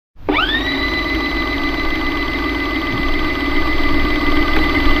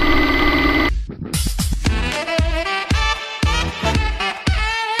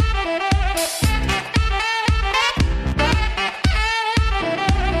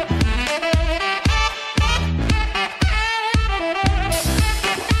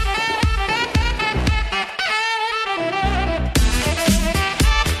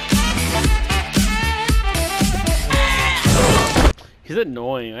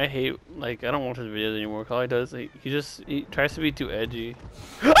annoying. I hate, like, I don't watch his videos anymore. All he does, like, he tries to be too edgy.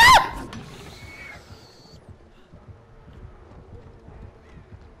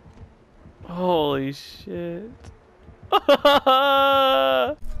 Holy shit.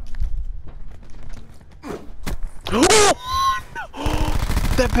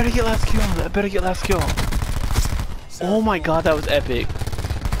 That better get last kill. That better get last kill. Oh my god, that was epic.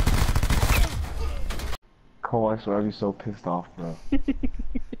 Cole, I swear I'd be so pissed off, bro.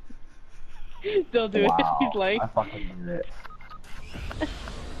 Don't do it. He's like. I fucking knew it. I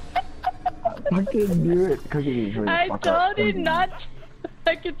fucking knew it. Cookie, I told you not.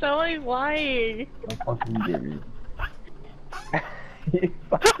 I can tell he's lying. I fucking did it. You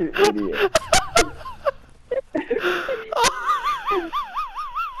fucking idiot.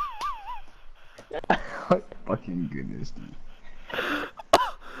 What fucking goodness, dude.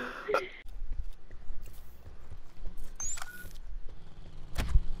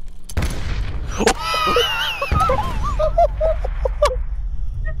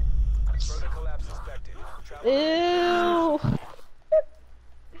 Ew.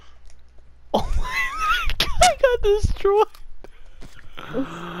 Oh my god, I got destroyed.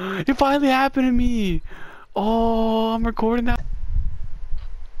 It finally happened to me. Oh, I'm recording that.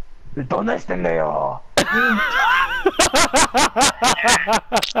 ¿Dónde está Leo?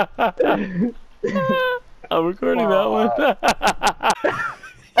 I'm recording that one.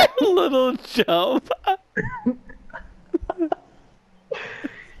 Little jump.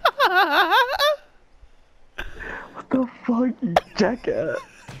 What the fuck, you jackass?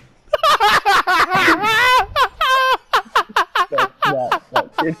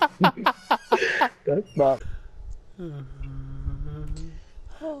 That's not.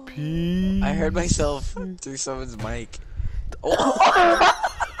 Peace. I heard myself through someone's mic. Oh.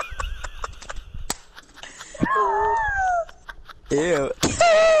 Ew. This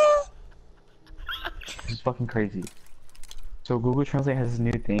is fucking crazy. So Google Translate has this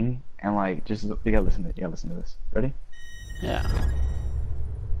new thing, and like, just you gotta listen to it. You gotta listen to this. Ready? Yeah.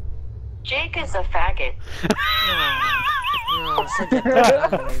 Jake is a faggot. Oh, forget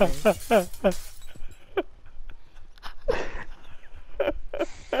that.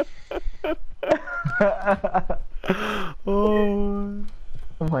 Oh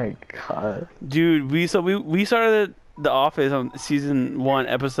my god. Dude, we started The Office on season 1,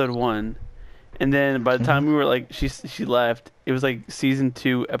 episode 1, and then by the time we were like she left, it was like season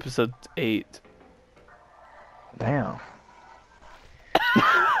 2, episode 8. Damn.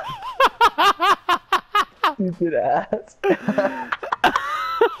 You did ass.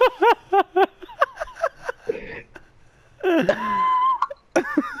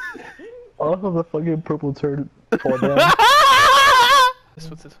 All of the fucking purple turd fall down.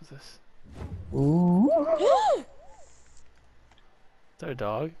 What's this? Ooh. Is that a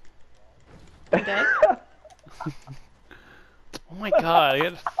dog? Okay. Oh my god, I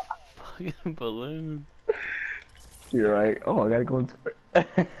got a fucking balloon. You're right. Oh, I gotta go into it. Is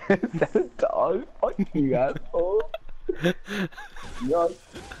that a dog? Fuck you, asshole. No,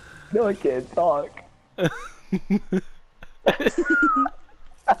 I can't talk.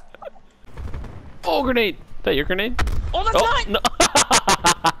 Oh, grenade! Is that your grenade? Oh, that's No.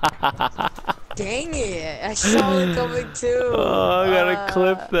 Dang it! I saw it coming too. Oh, I gotta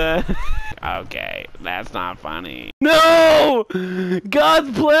clip that. Okay, that's not funny. No!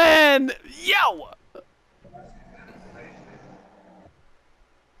 God's plan! Yo!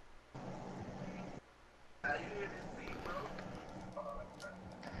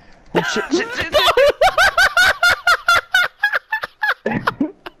 Shit.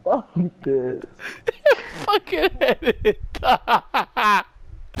 Fuck this. Fucking edit.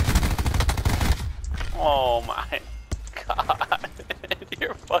 Oh my god.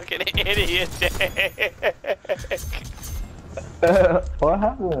 You're fucking idiot, Jake. What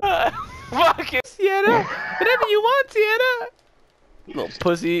happened? Fuck it, Sienna. Whatever you want, Sienna. Little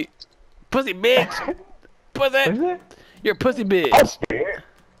pussy. Pussy bitch. Pussy. You're a pussy bitch.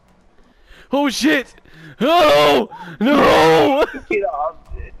 Oh shit. Oh no. Get off,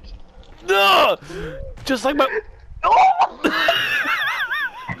 bitch. No. Just like my.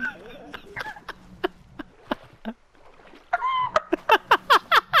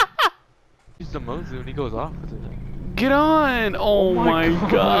 Use the Mozu and he goes off with it. Get on! Oh my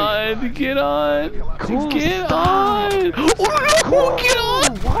god. Get on! Cool, Get stop. on! Oh no! Get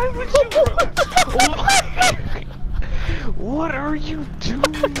on! Why would you? What are you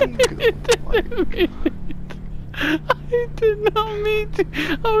doing? I did not mean to.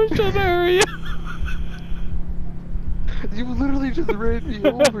 I was trying to hurry up. You literally just ran me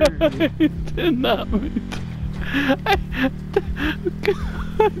over. I did not mean to. I'm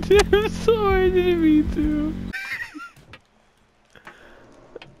sorry, I didn't mean to.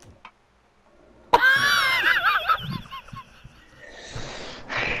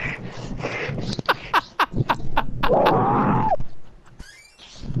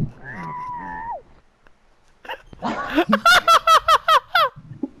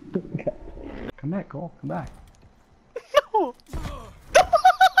 Come back, Cole. Come back. No.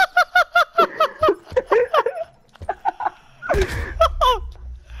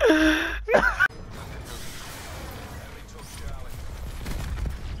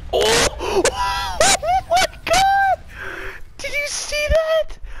 Oh my god! Did you see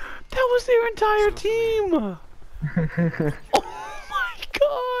that? That was their entire team! Oh my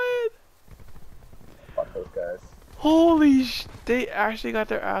god! Fuck those guys. Holy sh! They actually got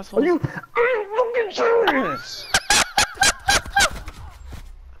their assholes. Are you fucking serious?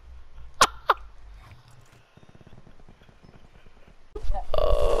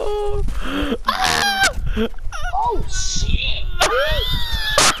 Oh. Oh shit!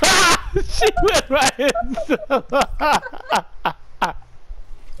 She went right into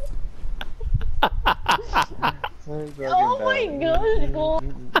Oh my god!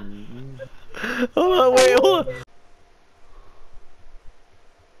 Hold on, wait, hold on.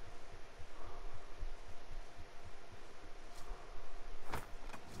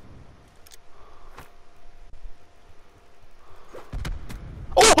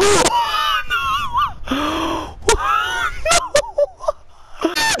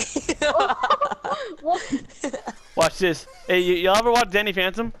 What? Watch this. Hey, y'all ever watch Danny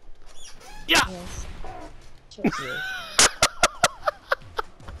Phantom? Yeah. Yes. Sure.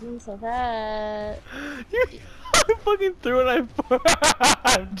 So that. You I fucking threw it.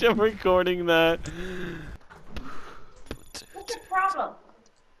 I'm just recording that. What's the problem?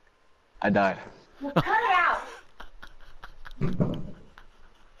 I died. Well, cut it out.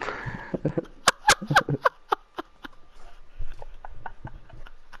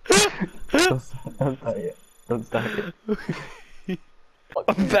 Don't start yet. Don't start yet.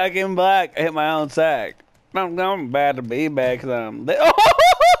 I'm back in black. I hit my own sack. I'm bad to be back because I'm.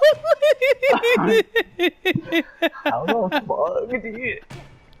 How the fuck, dude?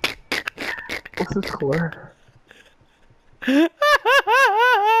 What's the score?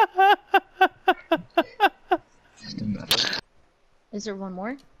 Is there one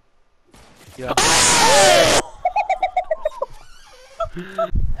more? Yeah.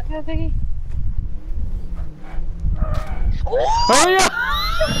 Okay. Hurry up!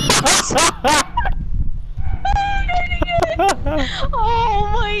 Oh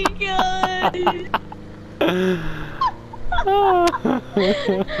my god!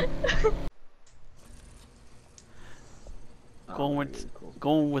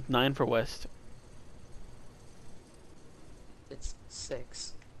 Going with 9 for West. It's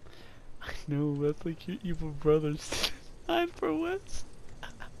 6. I know, that's like your evil brothers. 9 for West.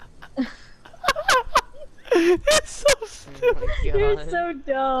 It's so stupid. Oh my You're god. so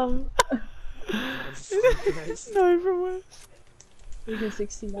dumb. It's 9 for West. You get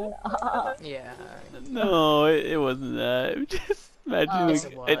 69. Yeah. No, it wasn't that. It was just imagine Yes,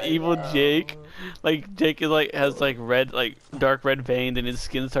 like, it an evil was. Jake. Like Jake is like has like red, like dark red veins, and his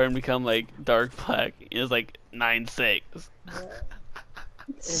skin's starting to become like dark black. It's like 9-6.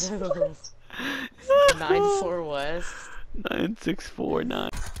 9-4 West. 9-6-4-9.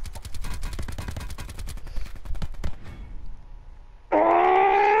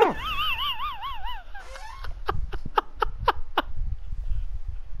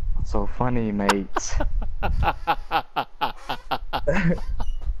 So funny, mates.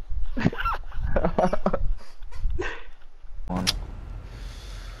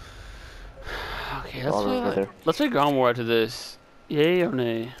 Okay, Over there. let's play ground war after this. Yay or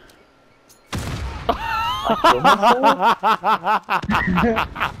nay?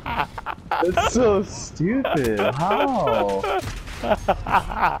 That's so stupid. How?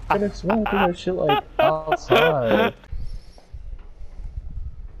 I'm gonna swim through that shit like outside.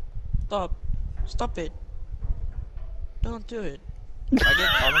 Stop. Stop it. Don't do it. I get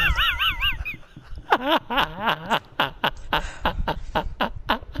problems.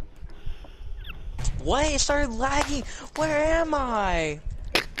 What? It started lagging. Where am I?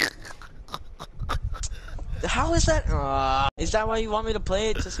 How is that? Is that why you want me to play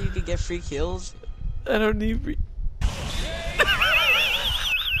it? Just so you can get free kills? I don't need free.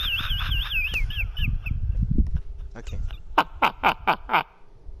 Okay.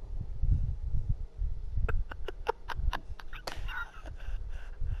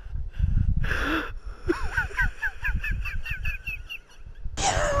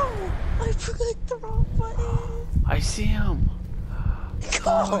 I clicked the wrong button.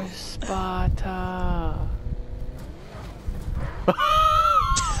 go! Sparta.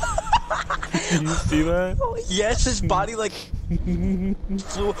 Did you see that? Yes, his body like flew.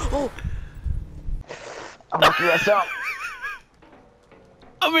 Oh, I'm gonna mess up.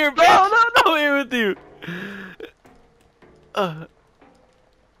 I'm here, bitch. I'm here with you.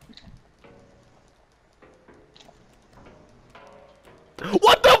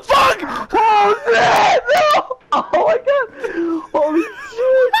 What the fuck? Oh shit! No! Oh my god! Holy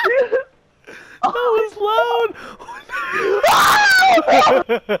shit! That was loud.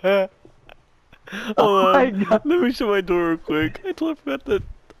 Hold my on. God. Let me shut my door real quick. I totally forgot that.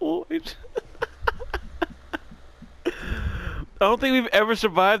 Oh, I don't think we've ever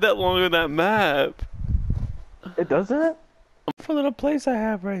survived that long on that map. It does that? For a little place I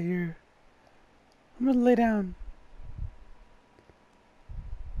have right here. I'm gonna lay down.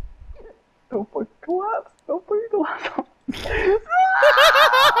 Don't fucking collapse. Don't fucking collapse.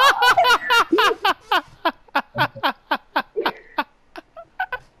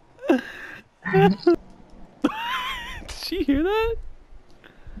 Did she hear that?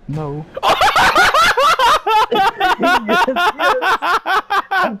 No. Yes, yes.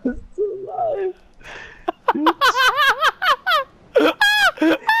 I'm still alive.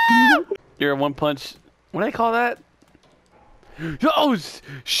 You're a one punch. What do they call that? Oh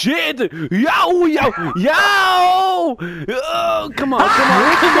shit! Yo, yo, yo! Oh, come on,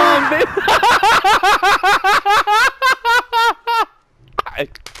 come on, baby!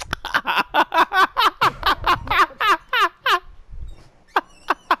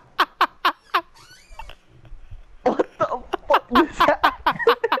 What the fuck is that?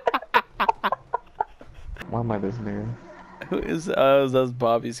 Why am I this nigga? Who is that's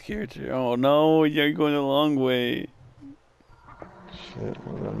Bobby's character? Oh no, you're going the long way. Shit,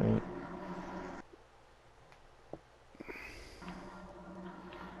 what does that mean?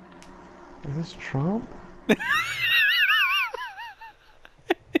 Is this Trump?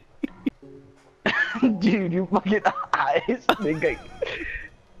 Dude, you fucking eyes, nigga.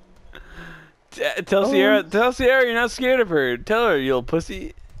 Tell Sierra you're not scared of her. Tell her, you little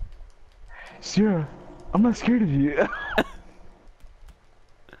pussy. Sierra, I'm not scared of you.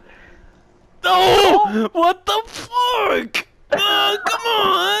 Oh, what the fuck? Oh, come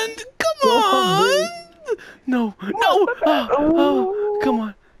on! No, no! Oh, come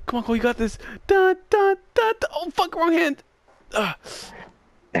on, Cole, you got this. Da, da, da, da. Oh, fuck, wrong hand.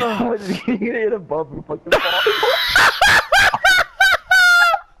 What is he gonna hit above and fucking fall?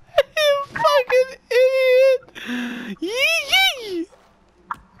 You fucking idiot! Yee yee!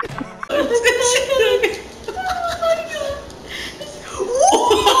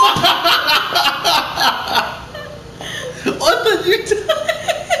 What did you do?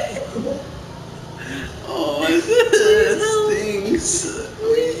 Oh, this stings.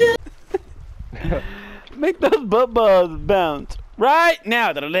 Make those butt balls bounce right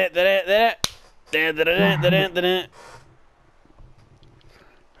now. When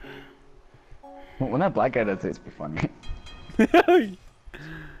that black guy does it, it's pretty funny.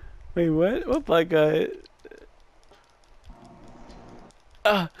 Wait, what? What black guy?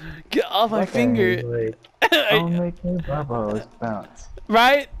 Get off my finger. Like, I'll make your bubbles bounce.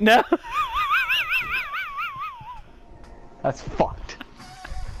 Right? No. That's fucked.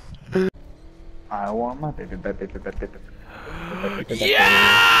 I want my baby.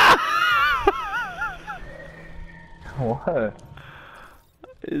 Yeah! What?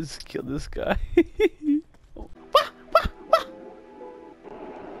 Just kill this guy.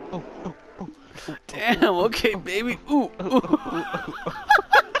 Damn, okay, baby. Ooh, ooh.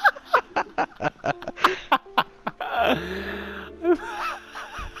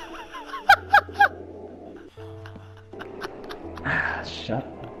 Shut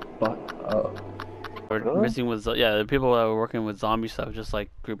the fuck up. We're missing with the people that were working with zombie stuff, just like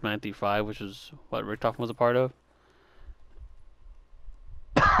Group 95, which is what Richtofen was a part of.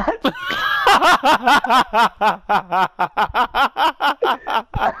 How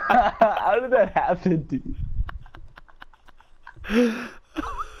did that happen, dude?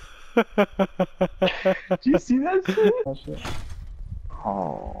 Did you see that shit?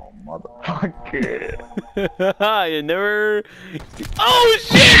 Oh, motherfucker. You never. Oh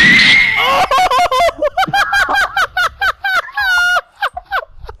shit! Oh!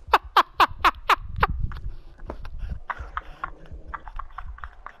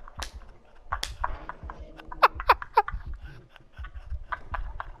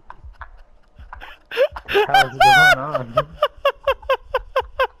 How's going on?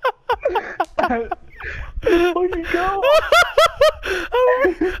 Where'd you go?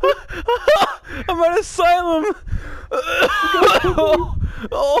 I'm at asylum.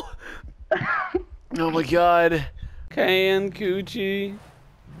 Oh! Oh my god. Can Coochie.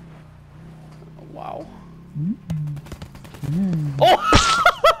 Wow. Oh!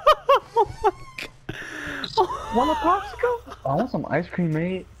 Oh my god. Want a popsicle? I want some ice cream,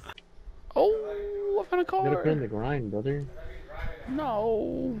 mate. Oh, what kind of car? You gotta put in the grind, brother.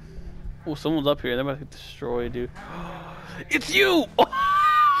 No. Oh, someone's up here. They're about to get destroyed, dude. It's you!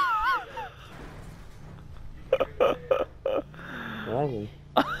 Probably.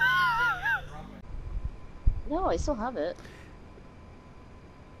 No, I still have it.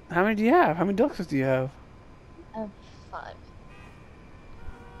 How many do you have? How many ducks do you have? I have 5.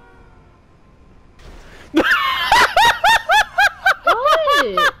 What?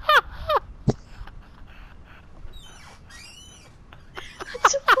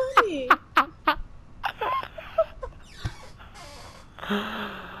 That's so funny.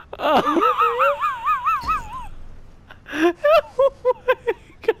 Oh my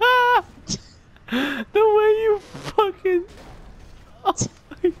god! The way you fucking. Oh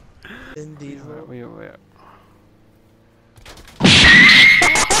my... Indeed. Wait.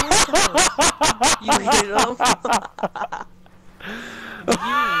 You hit him.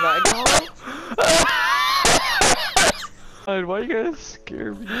 You ragdoll. God, why you guys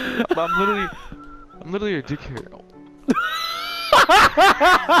scare me? I'm literally a dickhead.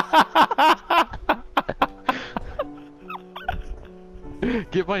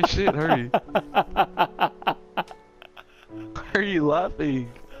 Get my shit, hurry. Why are you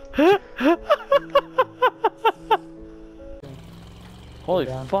laughing? Holy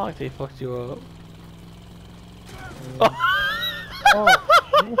fuck, they fucked you up.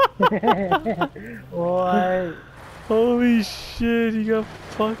 What? Holy shit, he got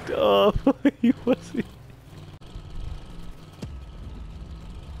fucked up. He wasn't.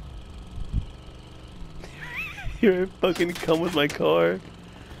 You're fucking come with my car.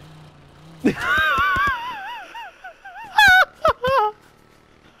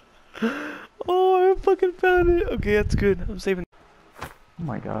 Oh, I fucking found it. Okay, that's good. I'm saving. Oh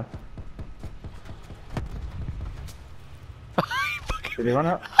my god. Did he run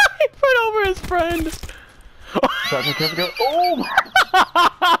out? He put over his friend. Oh my!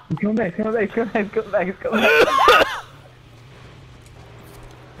 He's coming back, he's coming back.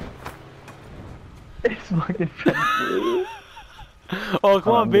 It's fucking friend. Oh,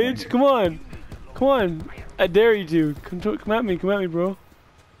 come on, bitch. Come on. Come on. I dare you to. Come at me, bro.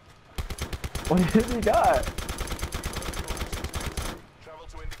 What did he got?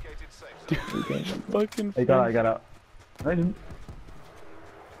 Fucking. I got out. I didn't.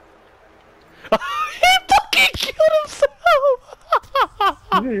 He fucking killed himself!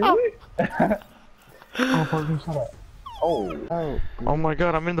 Did he really? Oh, fucking shut up. Oh. Oh my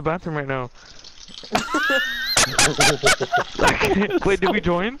god, I'm in the bathroom right now. Wait, did we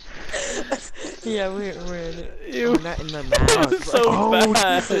join? Yeah, we're in it. Ew. We're not in the map. It's so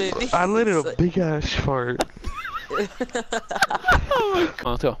bad. I let it a big ass fart. Oh my god.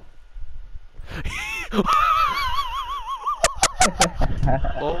 Let's go.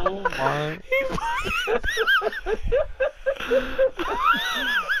 Oh my. He fucking.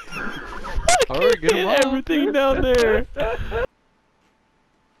 Alright, get him Hit up. everything down there.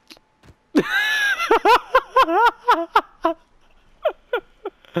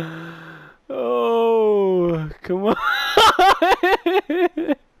 Oh, come on.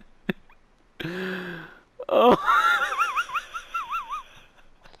 Oh.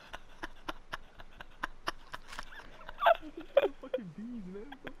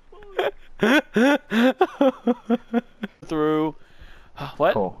 Through.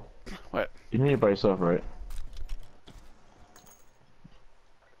 What? Cool. What? You need it by yourself, right?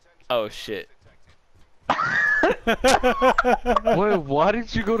 Oh shit. Wait, why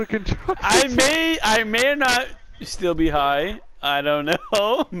did you go to control? I may not still be high. I don't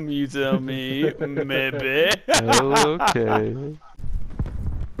know. You tell me. Maybe. Okay.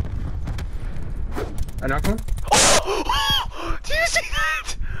 I knocked one? Oh! Do you see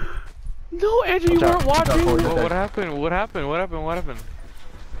that? No, Andrew, you weren't watching. What happened? What happened? What happened? What happened?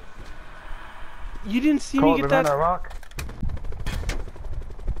 You didn't see me get that. Rock.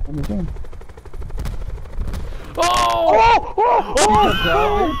 Oh!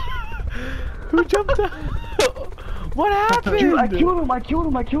 Oh! Who jumped out? What happened? I killed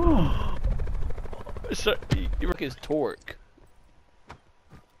him. So, you work his torque.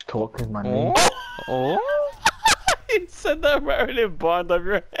 Torque is my name. Oh? He said that right in the bond of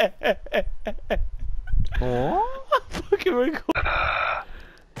your head. Oh? Fucking record.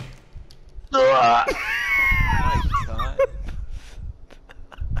 Oh my god.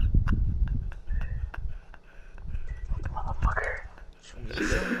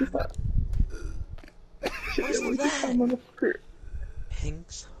 that? Motherfucker.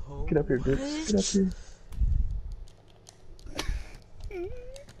 Pink's home. Get up here, bitch. Get up here.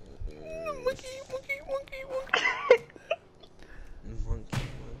 Monkey, monkey, monkey, monkey. Monkey.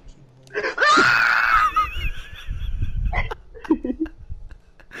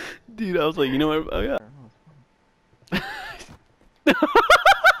 Dude, I was like, you know what? Oh, yeah.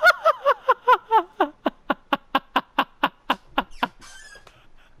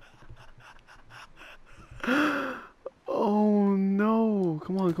 Oh no!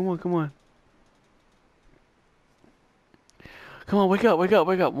 Come on, come on, come on. Come on, wake up, wake up,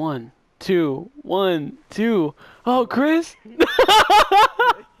 wake up. 1, 2, 1, 2. Oh, Chris!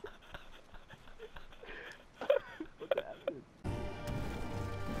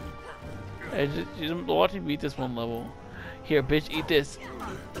 I just watch me beat this one level. Here, bitch, eat this.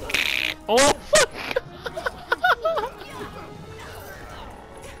 Oh my god!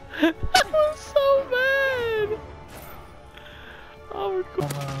 That was so bad! Oh my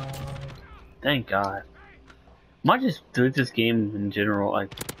god. Thank God. Might just delete this game in general.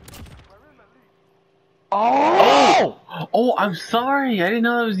 Like. Oh! Oh, I'm sorry. I didn't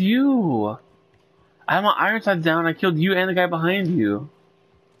know that was you. I had my iron sights down. I killed you and the guy behind you.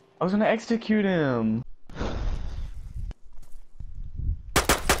 I was gonna execute him.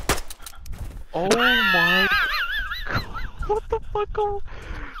 Oh my god. What the fuck?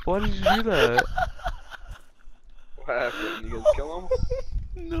 Why did you do that? What happened? You guys kill him?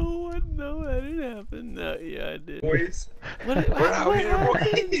 No, that didn't happen. No, yeah, I did. Boys? What? We're out here,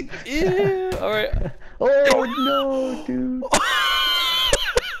 boys! Yeah. All right. Oh no, dude.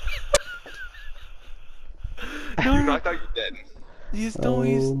 You knocked out your dead. He's no,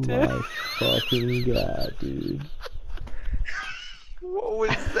 he's dead. my fucking god, dude. What was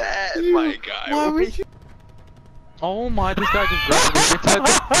that, my guy? Why would you? Oh my, this guy just grabbed me.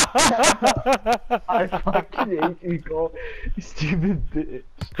 I fucking hate you, Cole. You stupid bitch.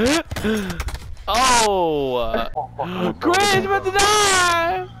 Oh! Chris, you're about to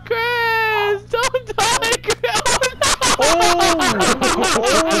die! Chris! Don't die, Chris! Oh no!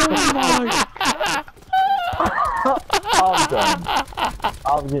 I'm done.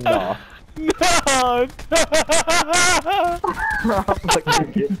 I'm getting off. No! I'm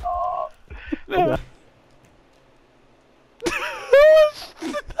fucking getting off. No.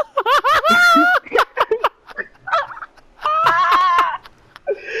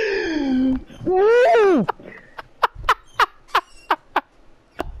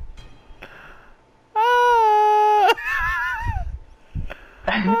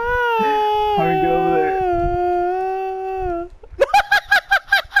 Hurry, get over there.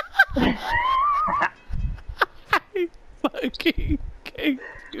 I fucking kicked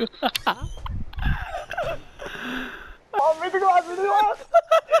you. Oh, make the glass, make the glass!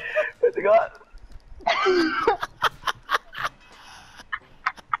 Make the glass!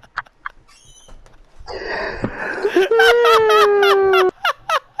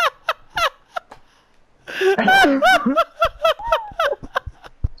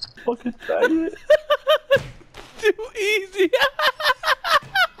 Fucking faggot. Too easy.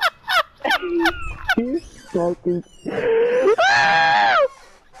 You fucking...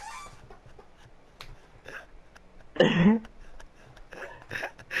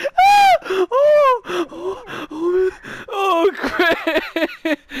 Oh,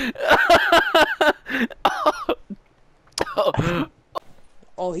 Chris!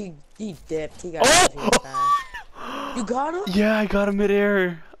 Oh, he dipped. He got out of here fast. You got him? Yeah, I got him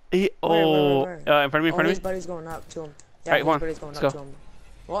midair. He, Where? in front of me, in front of his me. buddy's going up to him. Yeah, Alright, his come on, buddy's going let's up go. to him.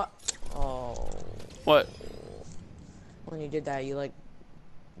 What? Oh. What? When you did that, you like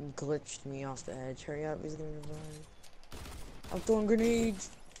glitched me off the edge. Hurry up, he's gonna revive. I'm throwing grenades.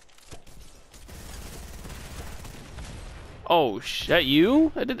 Oh, that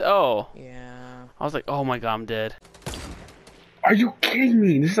you? I did. Oh, Yeah. I was like, oh my god, I'm dead. Are you kidding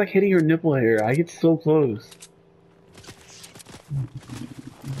me? This is like hitting your nipple hair. I get so close.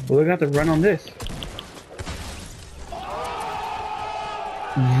 Well, they're gonna have to run on this.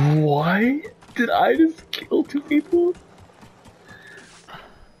 What? Did I just kill 2 people?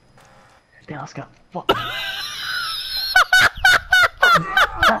 Dallas got fucked.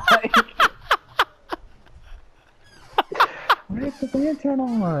 Why did the fan turn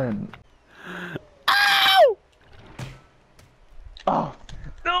on? Ow! Oh.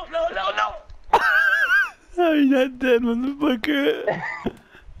 No, no, no, no! I'm not dead, motherfucker.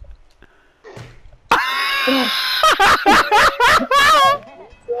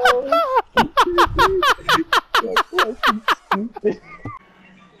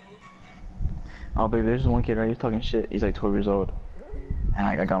 Oh, baby, there's one kid, right? He's talking shit. He's like 12 years old. And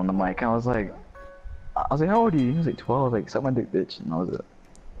I got on the mic. I was like, I was like, how old are you? He was like 12. I was like, suck my dick, bitch. And I was like,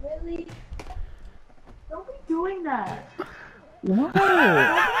 Really? Don't be doing that. what?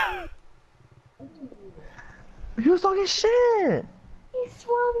 He was talking shit. He's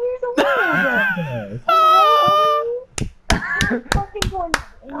 12 years old. Fucking going.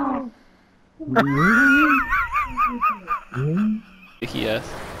 Yes.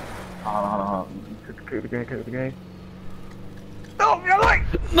 Cook the grenade. No, my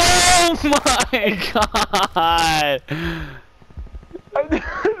god!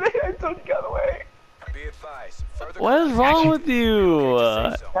 I told you got away. What is wrong with you?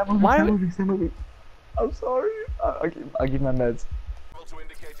 Why? That movie. I'm sorry. I'll give my meds.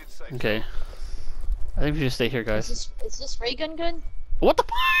 Okay. I think we should stay here, guys. Is this ray gun good? What the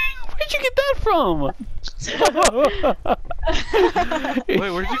fuck? Where'd you get that from?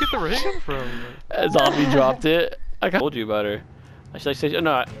 Wait, where'd you get the ray gun from? A zombie dropped it. I told you about her. Should I say?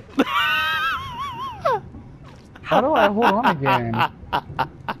 No. How do I hold on again?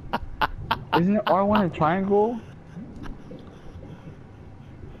 Isn't it R1 a triangle?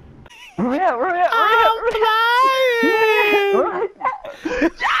 Hurry up, hurry up, hurry up, hurry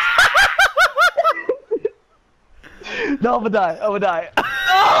up! No, I'm gonna die, I'm gonna die.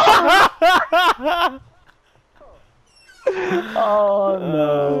 Oh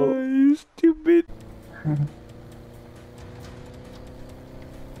no. You stupid.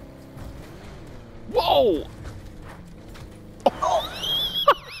 Whoa!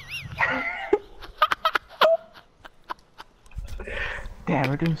 Damn,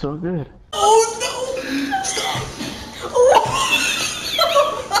 we're doing so good. Oh no! Stop!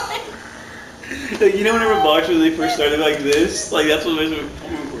 Like, you know whenever boxers they first started like this? Like that's what makes me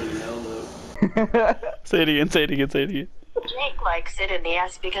recording now though. Say it again, say it again, say it again. Jake likes it in the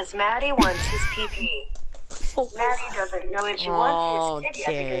ass because Maddie wants his pee-pee. Maddie doesn't know if she wants his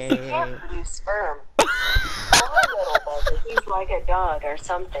kid yet because he can't produce sperm. Poor little bugger, he's like a dog or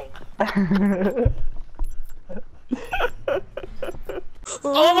something.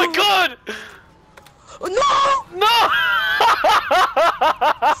 Oh my god! No! No!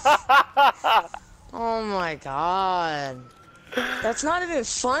 Oh my god. That's not even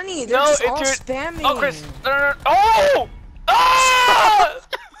funny. They're just all spamming. Oh, Chris! No! Oh! Ah!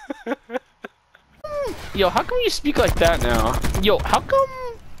 Yo, how come you speak like that now? Yo, how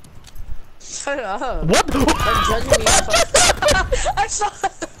come? Shut up. What? I'm judging me. I saw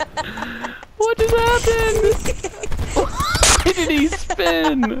that. What just happened? Why did he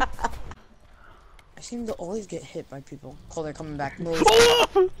spin? I seem to always get hit by people. Oh, they're coming back. No.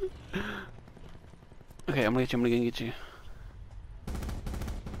 Okay, I'm gonna get you. I'm gonna get you.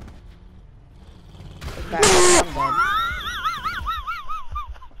 Back.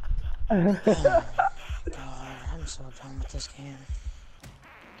 I'm dead. God, I'm so done with this game.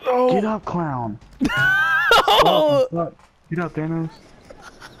 Get up, clown. Oh. Get up, Thanos.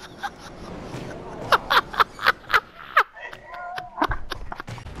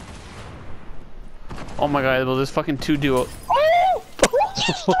 Oh my god, well, there's fucking two duo. Oh!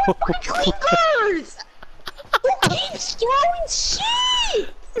 Who clickers? Who keeps throwing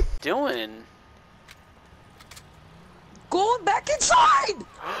shit? Doing? Go back inside!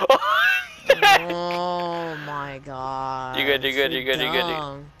 Oh my god. You're good, you're good, you're good, you're good.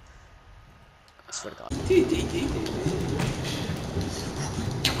 I swear to god.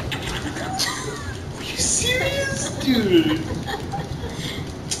 Are you serious? Dude.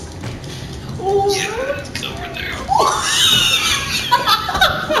 Oh, yeah, it's over there.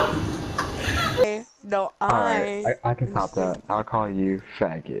 Okay, no, Alright, I can top that. I'll call you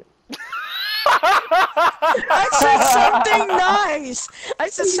faggot. I said something nice! I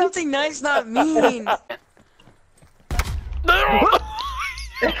said something nice, not mean!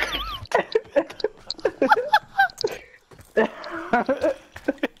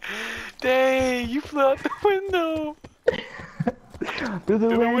 Dang, you flew out the window! Through the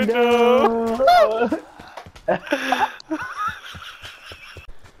window!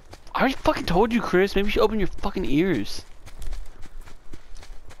 I already fucking told you, Chris. Maybe you should open your fucking ears.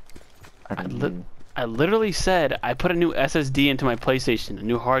 I literally said I put a new SSD into my PlayStation, a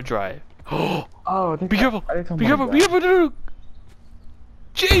new hard drive. Oh, be careful! Be careful! Be careful! No.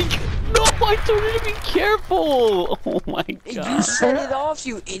 Jake! No, I told you to be careful! Oh my god. You set it off,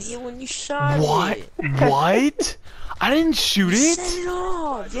 you idiot, when you shot it. What? I didn't shoot You it? set it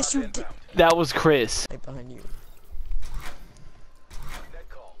off! Yes, you did. That was Chris. Right behind you.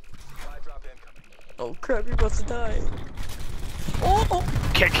 Oh crap, you're about to die. Oh!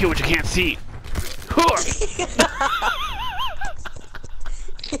 Can't kill what you can't see.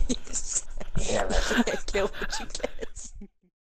 Yeah, that's kill what you can.